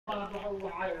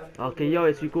Okay, yo,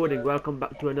 it's recording. Welcome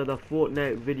back to another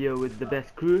Fortnite video with the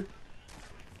best crew.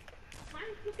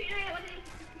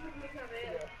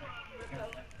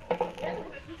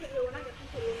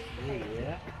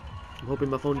 Yeah. I'm hoping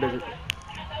my phone doesn't.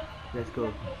 Let's go.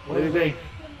 Where are we going?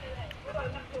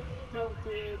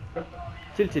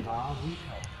 Tilted.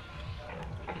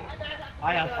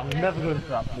 I'm never going to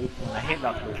that place, man. I hate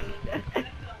that place.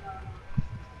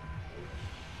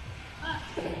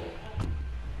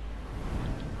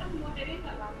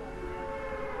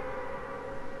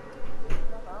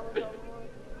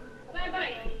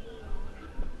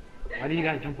 Why do you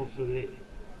guys jump up so late?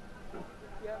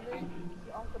 Yeah, mate.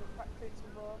 After the practice,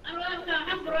 bro.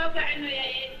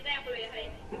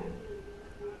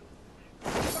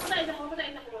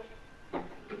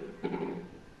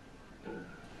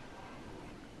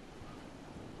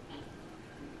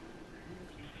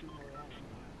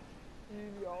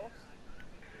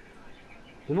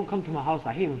 Do not come to my house.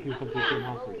 I hate when people come to the same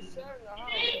house. Bro, we're sharing a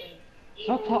house, mate.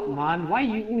 Shut up, man. Why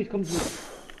you always come to the...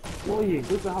 What are you? Go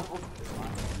to the house. Bro,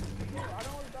 I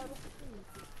don't want to die with the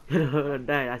thing. You don't wanna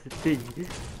die, that's the thing.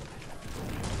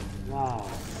 Wow.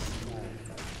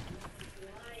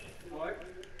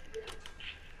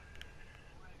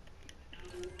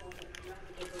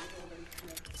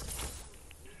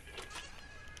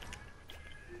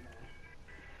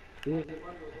 Yeah.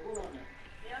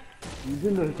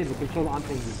 Even though he said the control I'm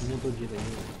saying is more dodgy than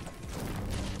you.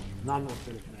 No, I'm not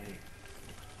serious, man.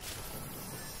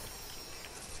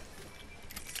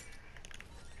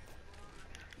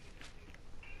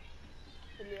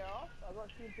 Yeah, I got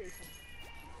two patients.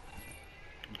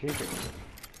 Okay.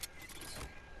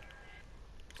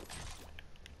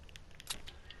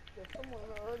 There's someone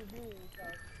already been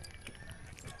inside.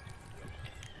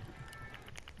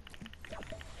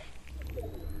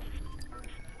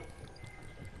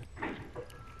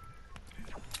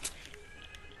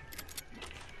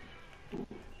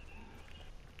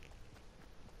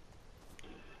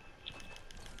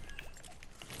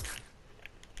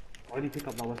 Why do you pick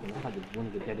up my weapon? I had one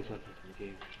of the deadest weapons in the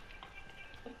game.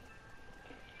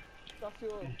 That's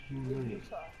your green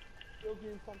shot. Your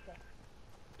green contact.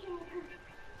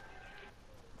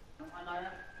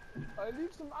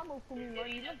 Leave some ammo for me, man.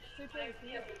 You left to take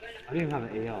everything else. I don't even have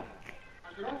an AR.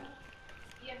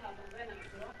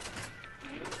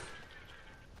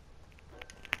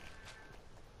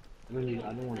 I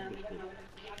don't want to push this.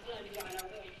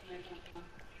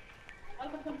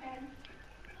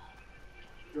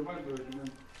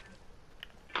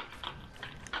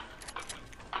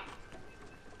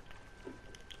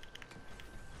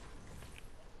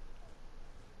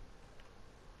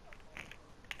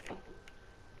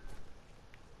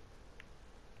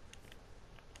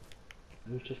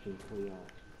 It was just in 4 yards.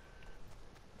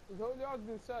 The whole yard's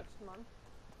been searched, man.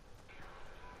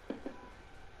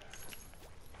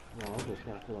 No, I was just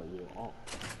gonna feel like you were off.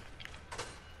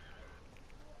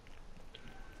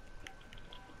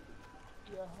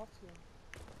 Yeah, hustling.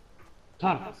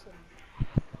 Tom! Hustling.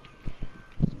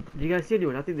 Do you guys see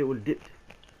anyone? I think they all dipped.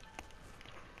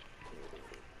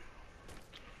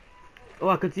 Oh,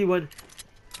 I can see one.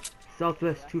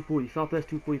 Southwest 240. Southwest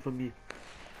 240 from me.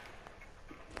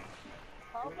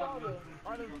 How far though?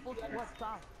 Right in the west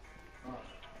town.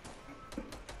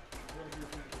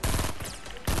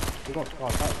 We got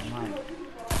scars, that was mine.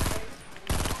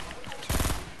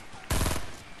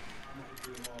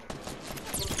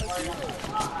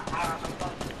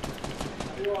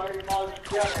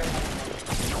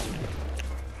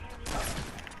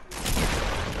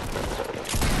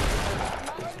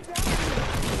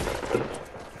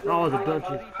 That was a bunch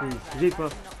of Zipper.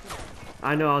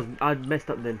 I know, I messed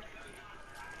up then.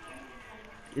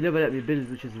 You never let me build,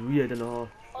 which is weird and all.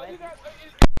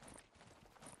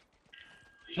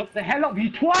 Shut the hell up,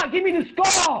 you twat! Give me the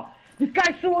scar! This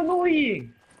guy's so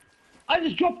annoying! I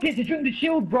just dropped it to drink the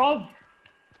shield, bruv!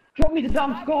 Drop me the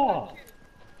damn scar!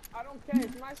 I don't care,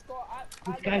 it's my score.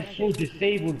 This guy's so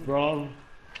disabled, bruv.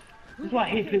 This is what I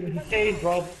hate it when he says,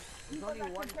 bruv. There's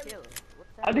only one kill.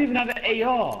 I don't even have an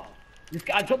AR. This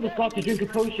guy, I dropped the scar to drink a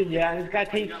potion, yeah, and this guy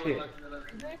takes it.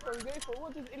 Therefore,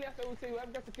 what does Elias always say?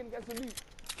 Whoever gets a kill gets a loot.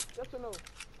 Yes or no?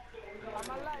 Am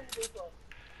I lying, therefore?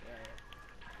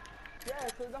 Yeah,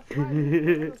 so that's right.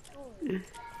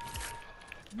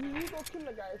 You go kill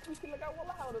the guy. If you kill the guy, what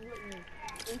the hell would have let you?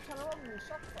 Are you trying to rob me?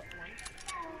 Shut up, man.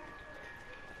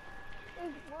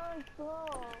 It's my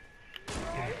scar.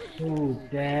 So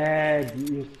dead.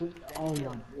 You're so... Oh my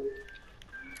god.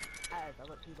 I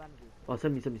got 2 bandages. Oh,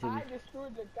 send me. I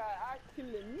destroyed the guy. I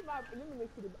killed him. You might have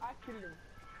eliminated him. I killed him.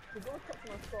 So go check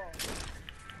my scar.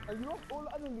 And you lost all the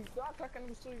other loot. Don't act like I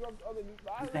never saw you grab the other loot.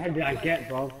 But What the hell did I get,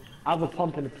 bro? I have a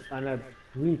pump and a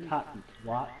blue tap.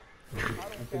 What? I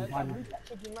don't care. That blue tap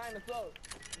should be mine as well.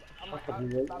 I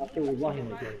feel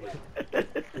lying again. I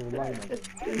feel lying again.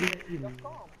 That's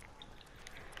calm.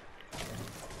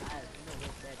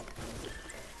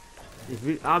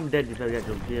 I'm dead if I get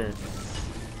jumped, yeah.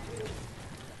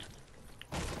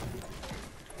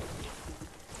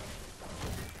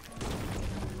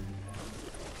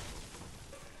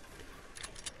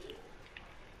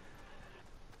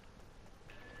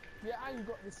 Yeah, and you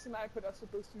got the sniper that's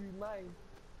supposed to be mine.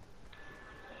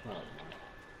 You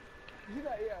see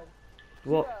that, yeah?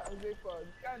 What? See that, Jose, for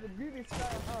this guy, the beauty sky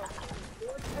on earth. They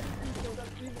want everything so that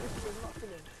even if there's not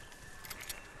killing.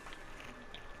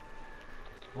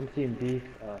 I'm seeing beef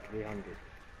 300.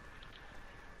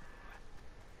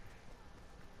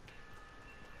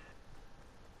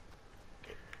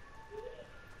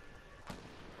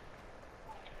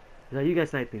 Is that you guys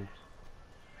sniping?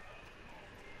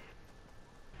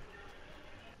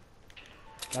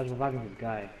 Guys reviving this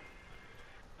guy.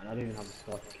 And I don't even have the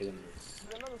score to kill him.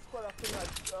 There's another squad I think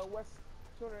like West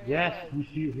 200. Yes,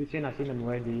 you've seen, I've seen him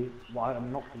already. Why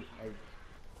I'm not.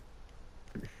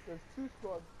 There's 2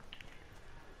 squads.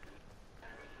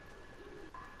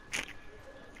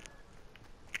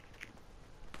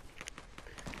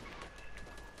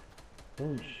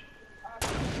 Bunch. I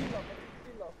see love.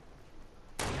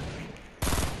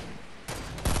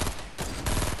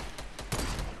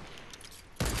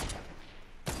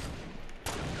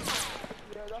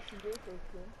 Yeah, that's a great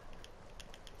question.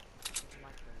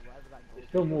 There's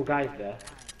still more guys there.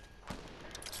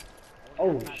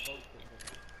 Oh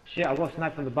shit! I got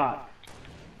sniped from the back.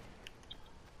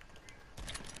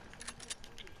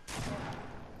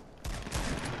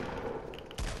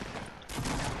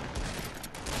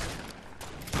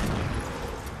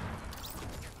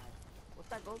 What's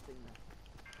that gold thing then?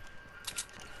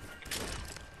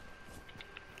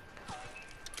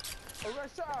 Oh,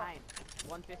 right, shut up. Behind.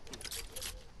 150.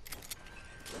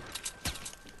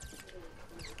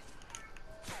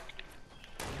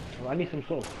 Oh, I need some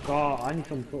sort of scar. I need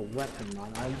some sort of weapon,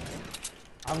 man. I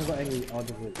haven't got any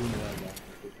other than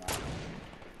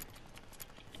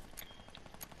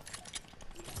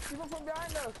People from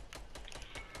behind us.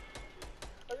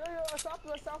 Oh, yo,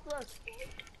 southwest.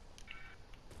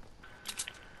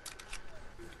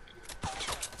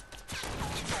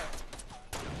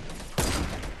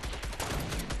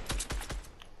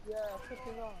 Yeah,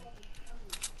 fucking on.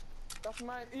 That's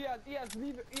mine. Iyaz,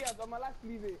 leave it. Iyaz, on my life,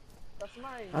 leave it. That's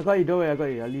mine. I got you, don't worry, I got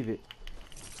you, I'll leave it.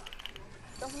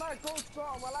 That's my gold score.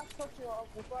 On my last touch,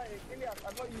 I'm fighting. Iyaz,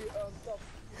 I got you stuff.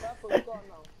 That's what score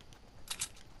now.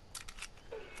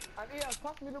 And Iyaz,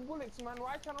 pass me the bullets, man.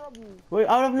 Why can't rob me? Wait,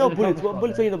 I have no There's a bullets. purple What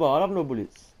bullets spot are you about? I have no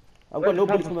bullets. I've got Where's no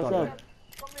the bullets for purple spot myself.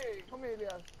 Come here,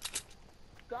 Iyaz.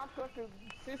 Don't have to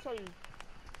say sorry.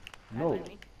 No.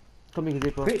 Coming,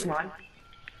 Zipo. Quick, man.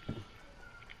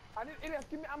 I need Iyaz,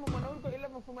 give me ammo, man. I only got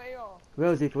 11 for my AR.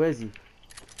 Where is he? Where is he?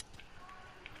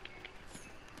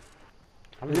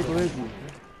 Zipo, where is he?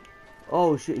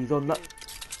 Oh shit, he's on that.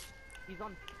 He's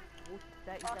on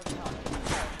 37 yards.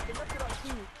 They left it on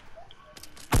 2.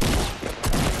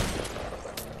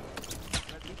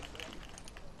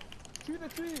 Shoot the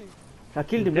tree. I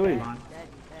killed him, don't worry. Dead, dead.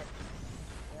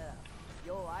 Yeah.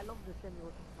 Yo, I love the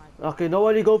semi-auto sniper. Okay,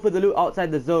 nobody go for the loot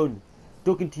outside the zone.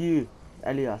 Talking to you,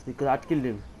 Elias, because I killed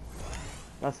him.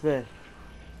 That's fair.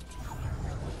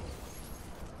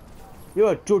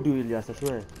 You're a true to Elias, I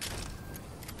swear.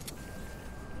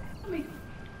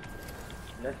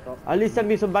 Let's stop. At least send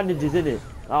me some bandages, innit?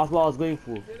 That's what I was going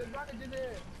for. There's advantage in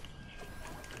there.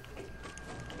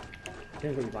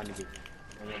 Here's what you bandages.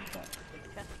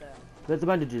 Chest there. Where's the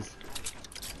bandages?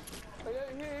 Oh, yeah,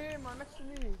 here, man, next to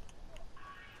me.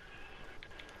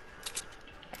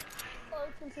 Oh,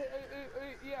 you can say,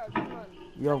 yeah, good man.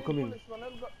 Yo, I need come in. bullets, man.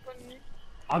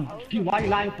 I've got 20. Why are you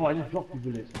lying for? I just dropped the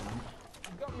bullets, man.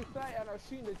 You got me 30 and I was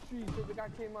shooting the tree so the guy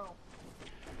came out.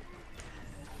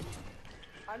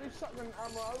 I need shotgun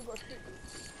ammo, I've got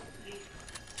 6.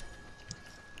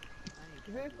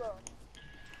 Zafer,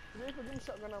 give me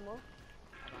shotgun ammo.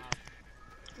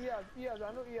 Iyaz,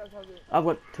 I know Iyaz has it. I've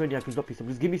got 20, I can drop you some.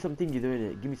 Just give me something you're doing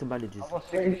it. Give me some bandages.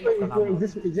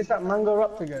 Is this that mango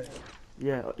rock again?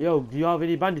 Yeah, yo, do you have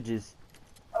any bandages?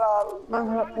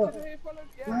 Mango rock.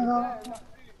 Yeah,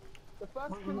 the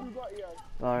first kill you got, Iyaz.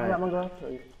 Alright. Mango rock.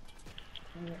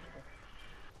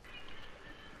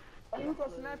 Who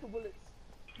got sniper bullets?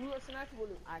 Who got sniper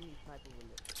bullets? I need sniper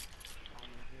bullets.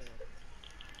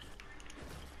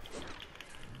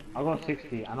 I got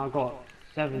 60 and I got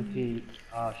 70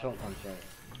 shotgun shells.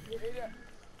 Yeah.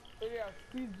 Elias,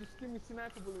 please just give me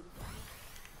sniper bullets.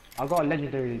 I got a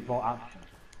legendary vault action.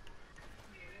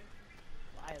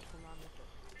 I have come around this way.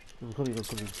 I'm coming, I'm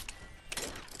coming.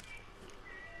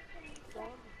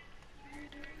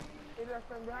 Elias,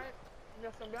 stand behind.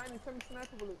 Elias, stand behind me. Send me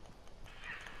sniper bullets.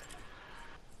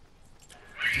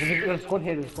 There's a squad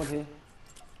here, there's a squad here.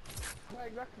 Yeah,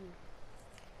 exactly.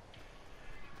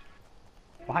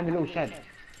 Behind the little shed.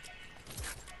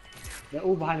 They're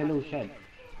all behind the little shed.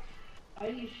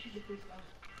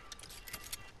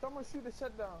 Someone shoot the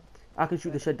shed down. I can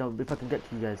shoot the shed down if I can get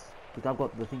to you guys. Because I've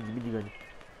got the things minigun.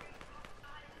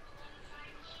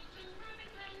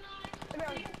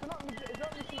 Elias, drop me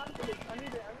sniper bullets. I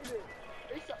need it.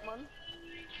 ASAP, man.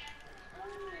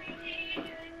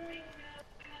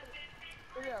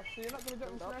 Elias, so you're not gonna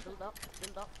drop me sniper? Build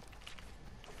up.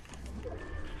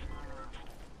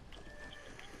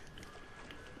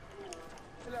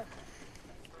 Elias.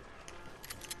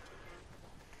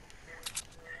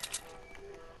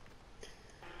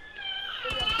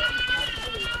 Elias, drop me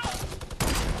sniper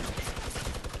bullets.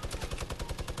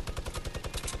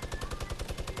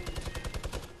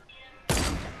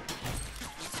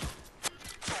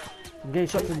 I'm getting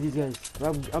shot from these guys.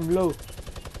 I'm low. Oh,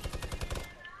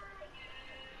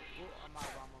 I'm out of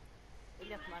ammo.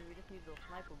 Elias, man, we just need those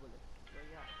sniper bullets. Where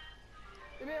you at?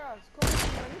 Elias, come on,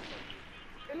 man.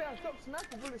 Elias, stop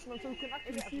sniper bullets, man, so we can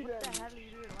actually see What them. the hell are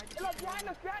you doing? Why did you Elias, do behind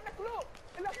that? us, look!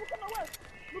 Elias, look at my west!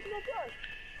 Look at my west!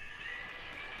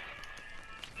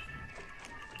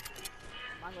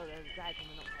 Mango, there's a guy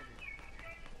coming up heavy.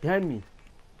 Behind me.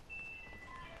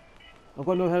 I've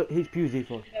got no HP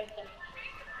Z4.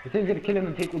 The thing's gonna kill him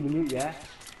and take all the loot, yeah?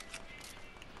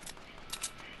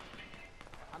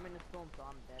 I'm in a storm, so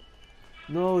I'm dead.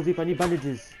 No, Zip, I need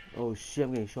bandages. Oh shit,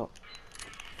 I'm getting shot.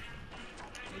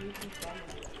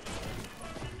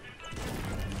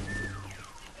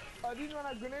 These one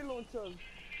are grenade launchers.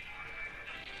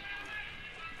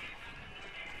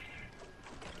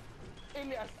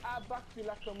 Elias, I back you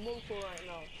like a mofo right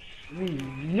now. You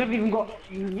never even got.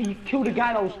 You killed the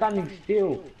guy that was standing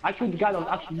still. I killed the guy that was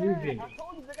actually moving. I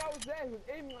told you the guy was there, he was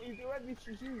aiming at you, they ready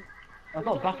to shoot. That's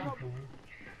not backing for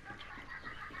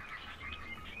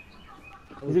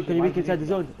him. Zip, can you make it inside the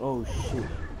zone? Oh shit. Yeah,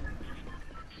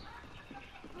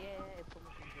 if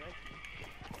someone can dress me.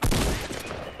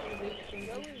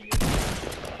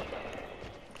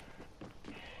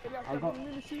 Elias, I I'm got- a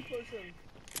mini shoot person.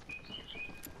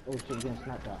 Oh shit, we're gonna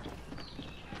snap that. Yeah,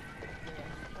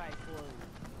 try for you.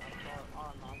 Oh no,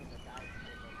 I'm gonna die.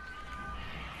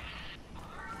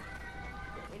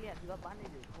 Elias, you got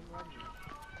bandages. Come run me.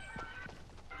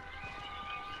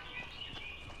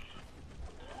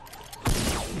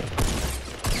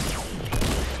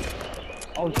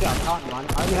 Oh shit, I can't, man.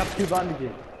 I only have 2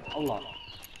 bandages. Allah.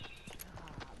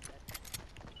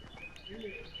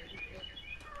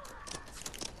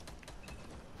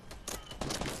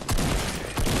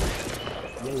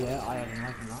 Yeah, I have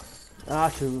enough of that. I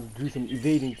have to do some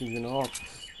evading things and all.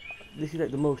 This is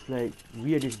like the most like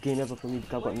weirdest game ever for me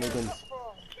because I've got no guns.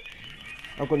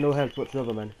 I've got no health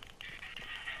whatsoever, man.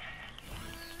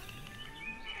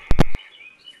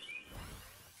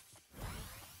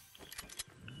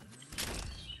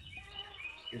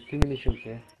 There's too many shields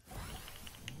here.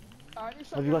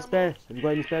 Have you got spare? Have you got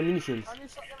any spare munitions? I need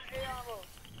shotgun and AR ammo.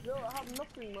 Yo, I have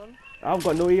nothing, man. I've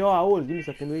got no AR at all. Give me a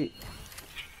second, wait.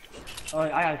 Oh,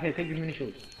 I have here, take the mini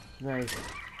shields. Nice.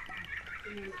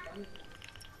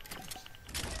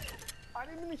 I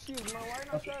need mini shields, man. Why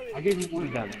not share I it? gave you all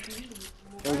of them.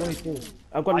 There was only 2.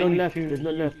 I've got I none need left. to- There's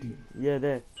none left. Yeah,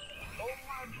 there. Oh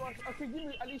my gosh. Okay, give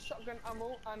me at least shotgun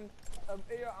ammo and AR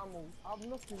ammo. I have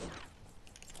nothing.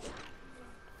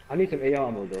 I need some AR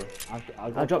ammo though.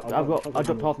 I dropped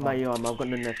half my AR. I've got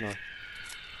none left now.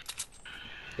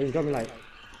 Can you drop me like...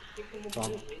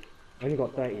 Come. I only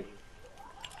got 30.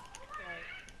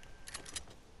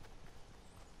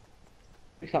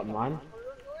 What's up, man?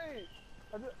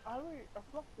 Wait. I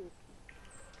flopped it.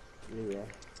 Yeah.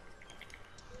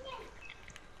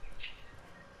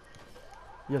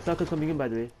 Your circle's coming in, by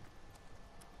the way.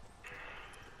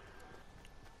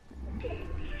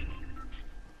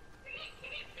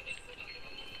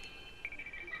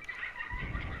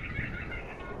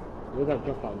 Where's that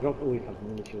drop out? Drop always has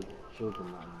mini shields in that,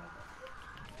 man.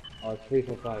 Oh, it's 3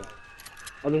 for 5.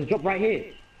 Oh, there's a drop right here.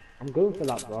 I'm going for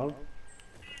that, bro.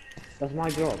 That's my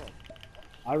drop.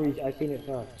 I seen it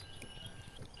first.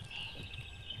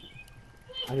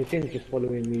 And the thing's just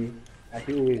following me, like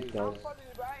he always does. I'm following you,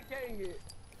 but I ain't getting it.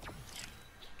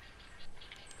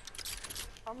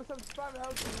 I'm gonna have 5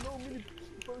 health and no mini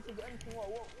posts of anything.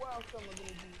 What else am I gonna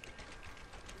do?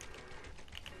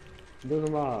 No,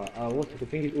 what's the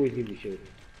thing is always give you shield.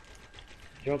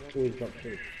 Drop two, drop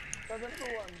two. There's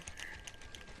another one.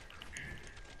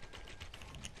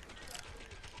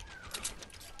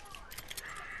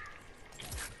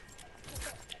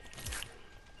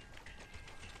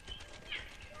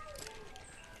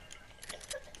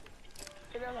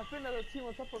 Elias, I think there's a team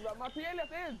on top of that mountain. Elias,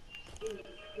 in! Elias,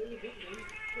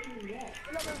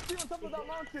 there's a team on top of that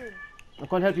mountain. I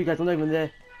can't help you guys, I'm not even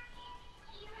there.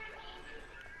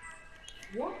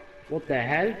 What the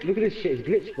hell? Look at this shit, it's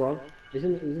glitched, bro. It's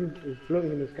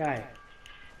floating in the sky.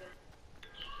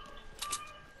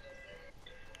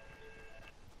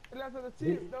 Elias, there's a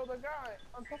team. There was a guy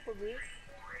on top of it.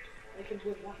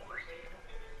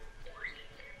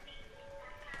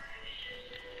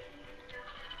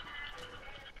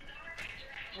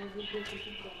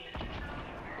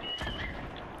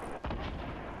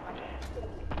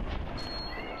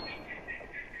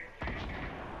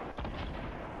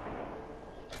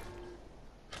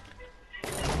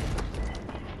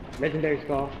 Legendary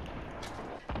scar.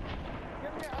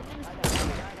 Get me a mini.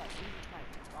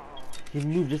 He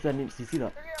moved just that minute, you see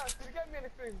that? Elias, did you get me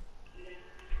anything?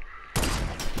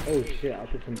 Oh shit, I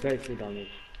took some dreadful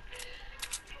damage.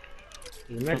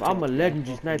 There's a med I'm a kit.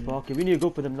 legendary sniper. Okay, we need to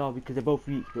go for them now because they're both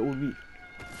weak. They're all weak.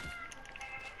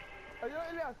 Oh, yo,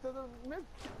 Elias, there's a mid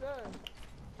there.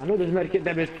 I know there's a med kit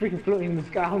there, but it's freaking floating in the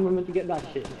sky. How am I meant to get that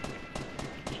shit?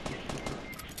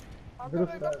 I'm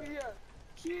coming back here.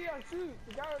 Shoot.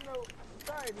 The guy on the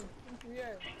side is in the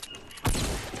air.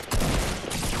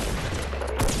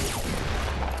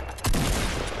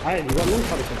 Alright, you got long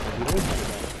shot or something. You long shot there.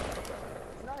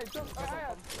 Nah, he jumped.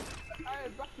 Ayaz,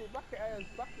 back it. What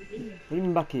do you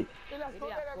mean back it? Elias,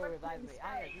 don't Elias, let go that revive back me. in the Ayaz,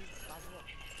 sky. he's bad luck.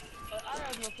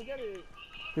 Ayaz, man, forget it.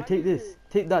 So take this.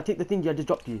 Take that. Take the thing I just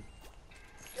dropped you.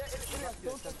 Yeah, Elias,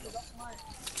 don't touch it. That's mine.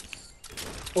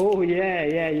 Oh yeah.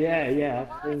 Man,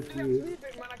 Thank Elias, you. leave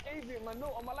it, man. I gave it, man. No,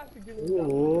 on my life to give it.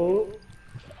 Oh.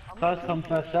 First come,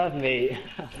 first serve, mate.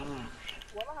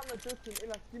 Well, I'm not joking.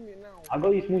 Elias, give me it now. I got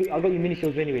you mini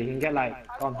shields anyway. You can get like,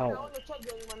 can't I help. want the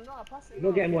charger, man. No, pass it. You're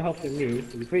not getting more help than me.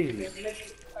 You're crazy.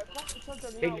 Pass the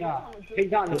charger Take now. that. Take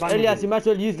that and the Elias, you bandages. might as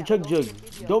well use the chug jug.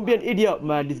 Don't be an idiot,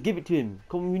 man. Just give it to him.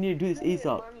 Come on, we need to do this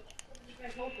ASAP.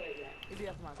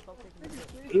 Elias, man, stop taking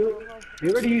the You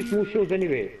already used small shields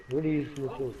anyway. You already used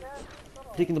small shields.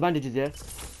 Taking the bandages, yeah?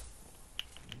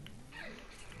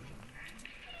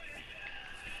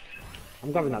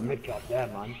 I'm grabbing that mid up there,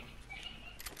 man.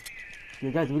 Yeah,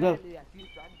 guys, we go. Elias, you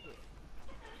stand it.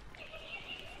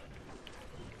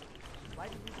 Why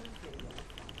did you do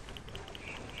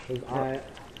it? 'Cause I.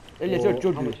 Elias, Oh, you're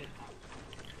chug how much-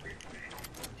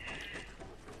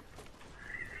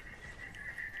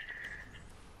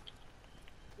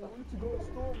 We need to go to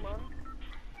store, man.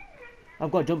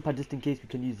 I've got a jump pad just in case we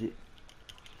can use it.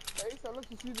 Hey, so let's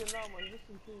just use it now, man. Just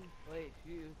in case. Wait,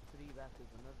 you 3 versus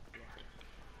another player.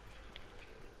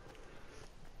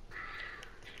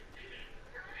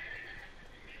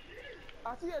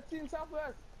 I see a team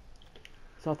southwest.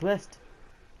 Southwest.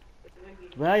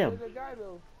 Where I am? There's a guy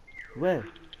though. Where?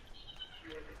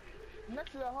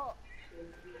 Next to the hut.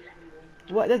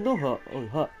 What? There's no hut. Oh,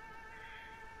 hut.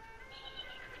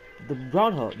 The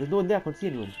brown hut. There's no one there. I can't see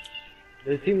anyone.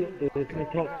 There's a team on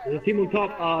top. There's a team on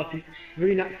top.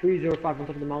 305 on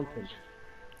top of the mountain.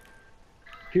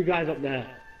 2 guys up there.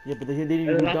 Yeah, but they didn't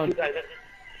even That's move down. 2 guys.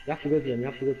 You have to go to them. You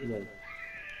have to go to them.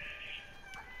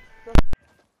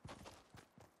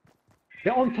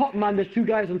 They're on top, man. There's 2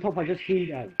 guys on top. I just seen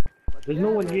them. There's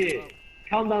no one here.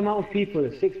 Count the amount of people.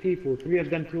 There's 6 people. 3 of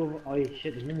them, 2 of. Oh yeah,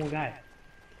 shit. There's no more guy.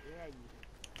 Yeah, you.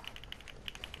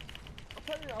 I'm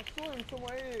telling you, I saw him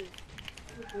somewhere here.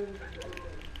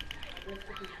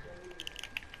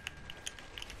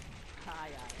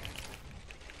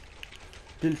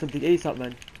 Doing something ASAP,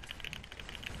 man.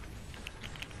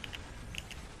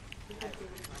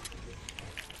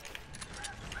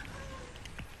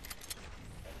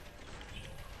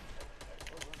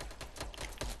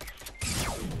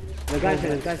 The guys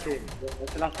here. That's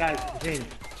the last guy. He's in.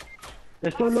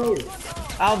 They're so low.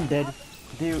 I'm dead.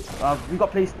 Dude, we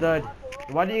got placed third.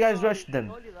 Why do you guys rush them?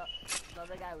 Told you that the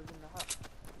other guy was in the hut.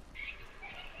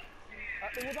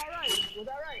 Was that right? Was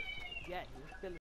that right? Yeah, he was still